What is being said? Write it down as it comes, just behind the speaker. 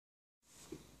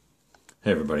Hey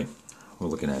everybody, we're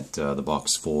looking at the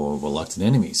box for Reluctant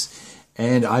Enemies,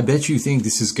 and I bet you think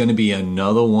this is going to be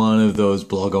another one of those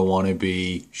blogger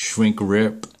wannabe shrink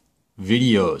rip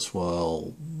videos.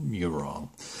 Well, you're wrong.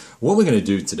 What we're going to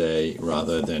do today,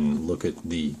 rather than look at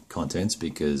the contents,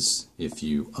 because if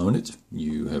you own it,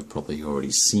 you have probably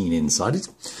already seen inside it,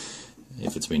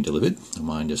 if it's been delivered.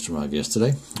 Mine just arrived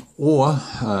yesterday. Or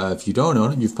if you don't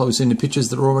own it, you've probably seen the pictures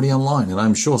that are already online, and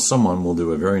I'm sure someone will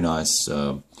do a very nice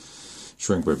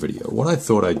shrink rip video. What I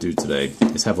thought I'd do today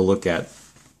is have a look at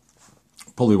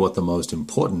probably what the most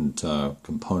important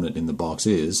component in the box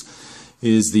is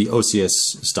the OCS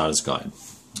Starter's Guide.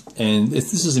 And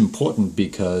this is important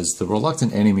because the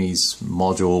Reluctant Enemies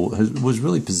module was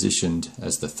really positioned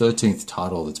as the 13th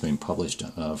title that's been published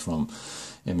from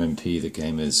MMP, the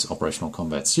Gamers Operational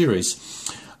Combat Series,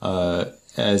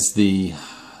 as the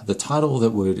title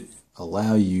that would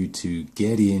allow you to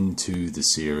get into the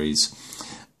series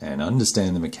and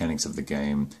understand the mechanics of the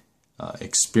game,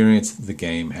 experience the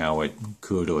game, how it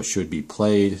could or should be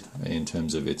played in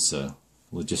terms of its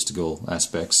logistical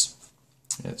aspects,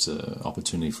 its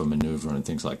opportunity for maneuver and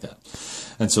things like that.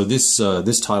 And so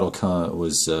this title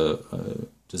was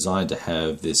designed to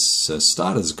have this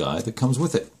starter's guide that comes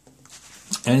with it.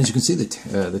 And as you can see,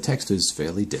 the text is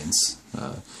fairly dense,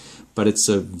 but it's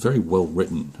very well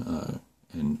written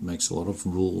and makes a lot of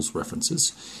rules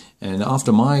references. And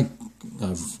after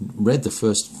I've read the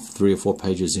first 3 or 4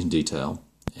 pages in detail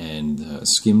and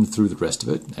skimmed through the rest of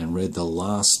it and read the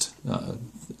last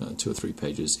 2 or 3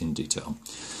 pages in detail.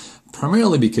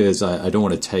 Primarily because I don't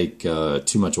want to take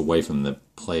too much away from the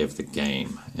play of the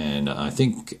game. And I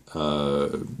think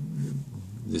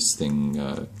this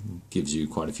thing gives you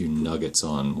quite a few nuggets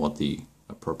on what the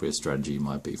appropriate strategy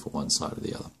might be for one side or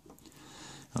the other.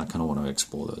 And I kind of want to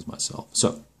explore those myself.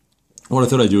 So what I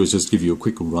thought I'd do is just give you a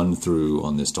quick run through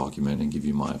on this document and give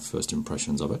you my first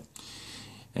impressions of it,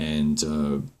 and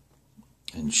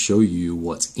show you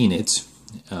what's in it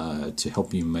to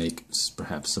help you make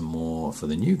perhaps some more, for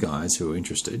the new guys who are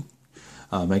interested,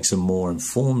 make some more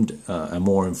informed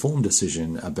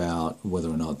decision about whether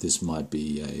or not this might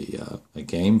be a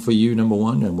game for you, number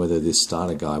one, and whether this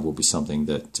starter guide will be something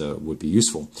that would be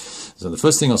useful. So the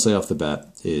first thing I'll say off the bat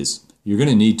is you're going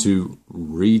to need to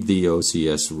read the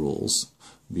OCS rules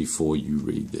before you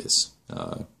read this.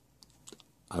 I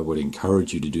would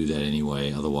encourage you to do that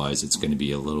anyway, otherwise it's going to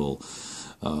be a little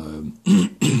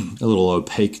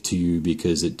opaque to you,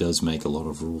 because it does make a lot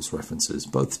of rules references,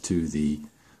 both to the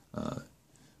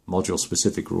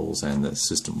module-specific rules and the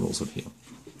system rules of here,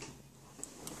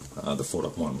 the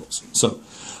 4.1 rules. So,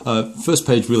 first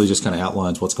page really just kind of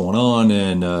outlines what's going on,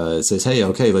 and it says, hey,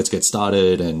 okay, let's get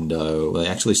started, and they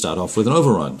actually start off with an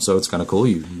overrun. So it's kind of cool.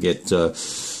 You get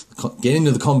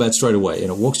into the combat straight away,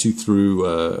 and it walks you through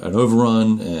an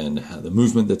overrun and how the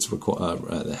movement that's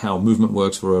required, how movement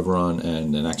works for overrun,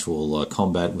 and an actual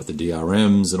combat with the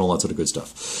DRMs and all that sort of good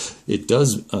stuff. It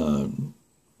does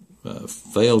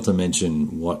fail to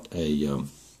mention what a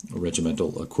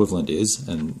regimental equivalent is,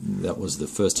 and that was the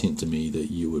first hint to me that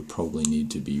you would probably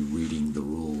need to be reading the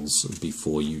rules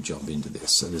before you jump into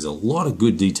this. So there's a lot of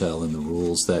good detail in the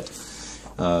rules that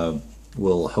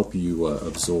will help you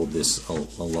absorb this a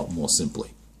lot more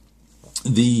simply.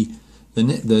 And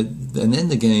then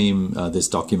the game, this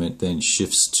document then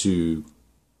shifts to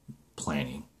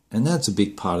planning. And that's a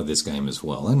big part of this game as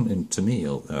well, and to me,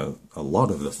 a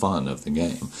lot of the fun of the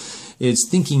game. It's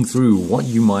thinking through what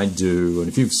you might do, and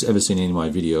if you've ever seen any of my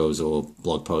videos or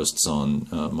blog posts on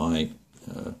my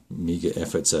meager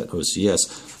efforts at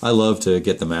OCS, I love to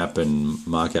get the map and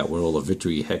mark out where all the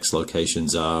victory hex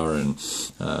locations are, and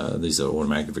these are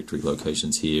automatic victory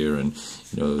locations here, and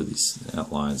these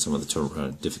outline some of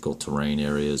the difficult terrain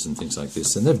areas and things like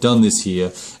this. And they've done this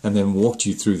here, and then walked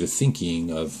you through the thinking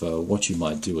of what you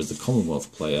might do as the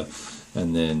Commonwealth player.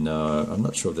 And then I'm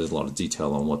not sure if there's a lot of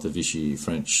detail on what the Vichy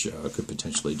French could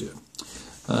potentially do.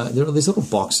 There are these little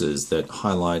boxes that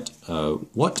highlight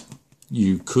what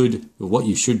you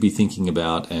should be thinking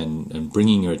about, and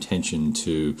bringing your attention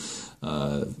to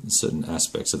certain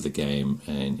aspects of the game,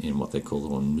 and in what they call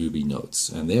little newbie notes.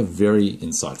 And they're very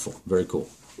insightful, very cool.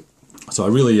 So I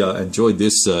really enjoyed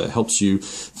this. Helps you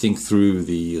think through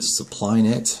the supply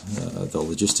net, the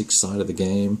logistics side of the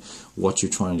game, what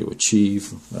you're trying to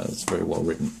achieve. It's very well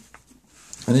written.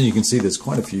 And then you can see there's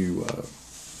quite a few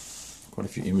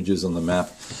images on the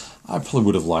map. I probably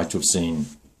would have liked to have seen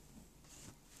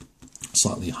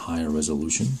slightly higher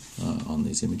resolution on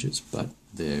these images, but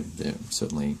they're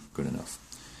certainly good enough.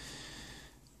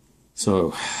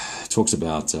 So talks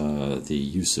about the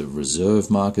use of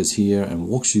reserve markers here, and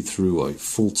walks you through a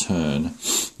full turn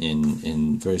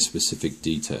in very specific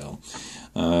detail.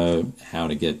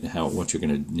 What you're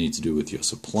going to need to do with your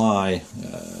supply,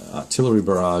 artillery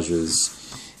barrages.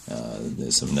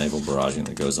 There's some naval barraging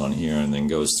that goes on here, and then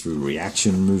goes through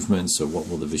reaction movements. So what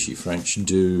will the Vichy French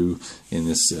do in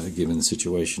this given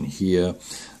situation here?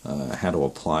 How to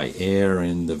apply air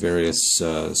in the various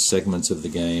segments of the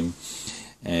game,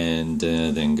 and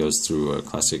then goes through a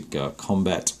classic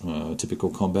combat, typical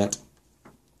combat,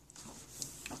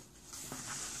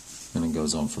 and it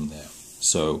goes on from there.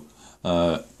 So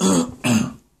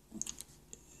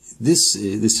this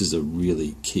is a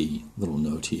really key little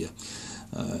note here.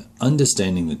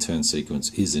 Understanding the turn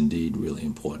sequence is indeed really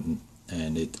important,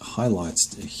 and it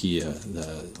highlights here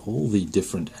all the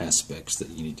different aspects that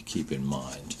you need to keep in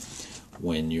mind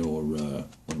when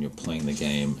you're playing the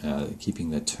game, keeping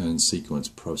the turn sequence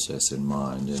process in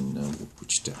mind, and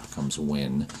which step comes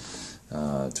when,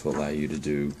 to allow you to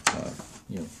do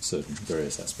certain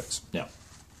various aspects. Now,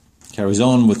 carries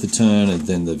on with the turn, and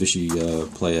then the Vichy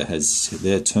player has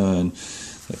their turn.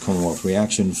 The Commonwealth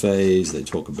reaction phase. They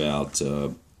talk about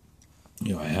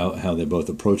how they're both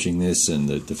approaching this and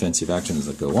the defensive actions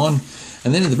that go on,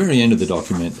 and then at the very end of the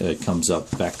document, it comes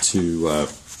up back to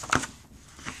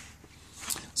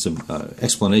some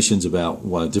explanations about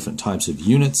different types of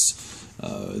units,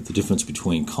 the difference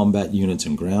between combat units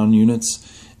and ground units,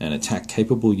 and attack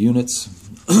capable units,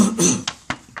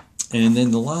 and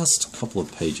then the last couple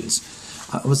of pages.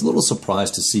 I was a little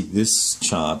surprised to see this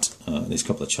chart, these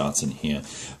couple of charts in here.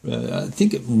 I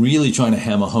think it really trying to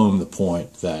hammer home the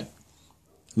point that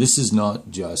this is not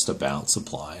just about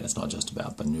supply, and it's not just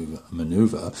about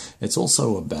maneuver. It's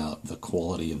also about the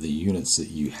quality of the units that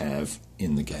you have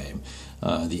in the game.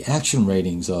 The action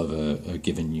ratings of a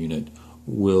given unit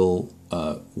will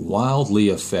wildly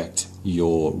affect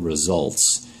your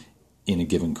results in a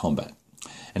given combat.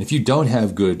 And if you don't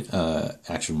have good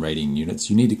action rating units,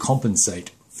 you need to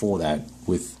compensate for that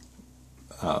with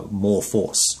more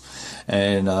force.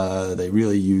 And they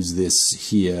really use this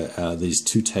here, these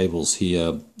two tables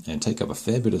here, and take up a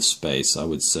fair bit of space. I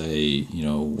would say,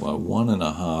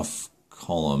 1.5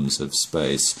 columns of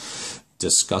space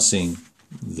discussing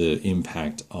the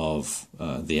impact of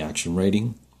the action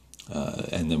rating.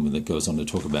 And then when it goes on to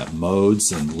talk about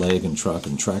modes and leg and truck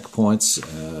and track points,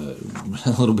 a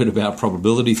little bit about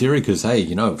probability theory, because, hey,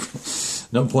 no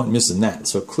point missing that.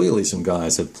 So clearly some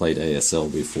guys have played ASL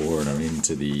before and are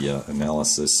into the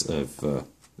analysis of,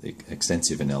 the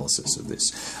extensive analysis of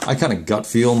this. I kind of gut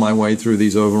feel my way through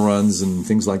these overruns and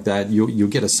things like that. You'll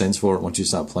get a sense for it once you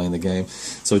start playing the game.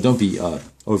 So don't be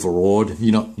overawed.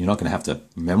 You're not going to have to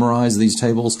memorize these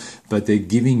tables, but they're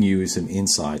giving you some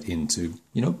insight into,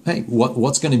 hey,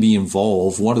 what's going to be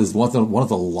involved? What are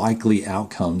the likely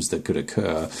outcomes that could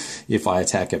occur if I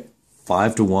attack at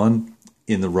 5-1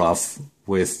 in the rough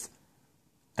with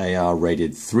AR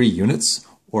rated 3 units,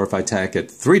 or if I attack at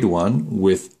 3-1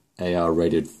 with AR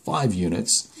rated 5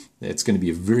 units. It's going to be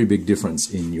a very big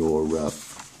difference in your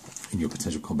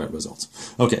potential combat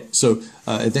results. Okay, so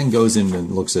it then goes in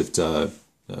and looks at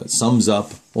sums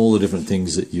up all the different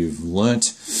things that you've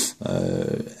learnt,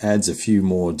 adds a few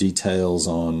more details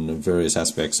on various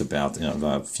aspects about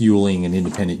fueling and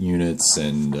independent units,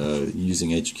 and using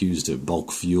HQs to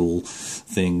bulk fuel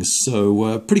things.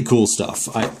 So pretty cool stuff.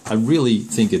 I really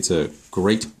think it's a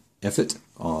great effort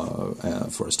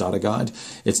for a starter guide.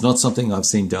 It's not something I've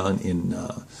seen done in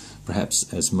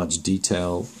perhaps as much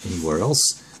detail anywhere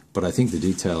else, but I think the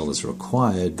detail is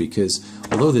required because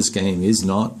although this game is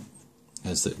not,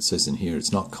 as it says in here,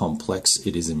 it's not complex,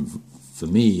 it is, for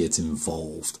me, it's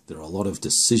involved. There are a lot of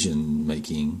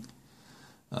decision-making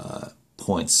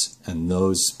points, and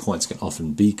those points can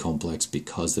often be complex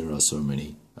because there are so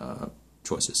many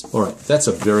choices. All right, that's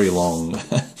a very long...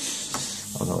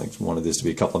 I wanted this to be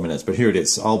a couple of minutes, but here it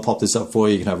is. I'll pop this up for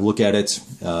you. You can have a look at it.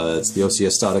 It's the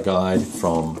OCS Starter Guide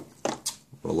from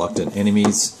Reluctant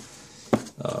Enemies.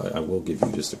 I will give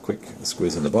you just a quick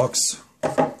squeeze in the box.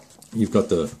 You've got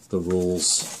the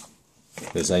rules.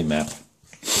 There's a map.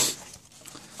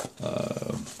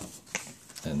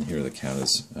 And here are the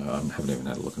counters. I haven't even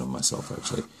had a look at them myself,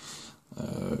 actually.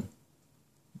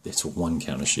 It's a one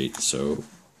counter sheet, so...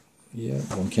 yeah,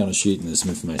 one counter sheet, and there's some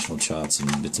informational charts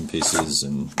and bits and pieces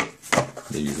and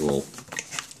the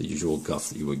usual guff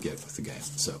that you would get with the game.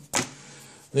 So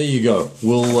there you go.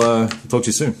 We'll talk to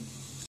you soon.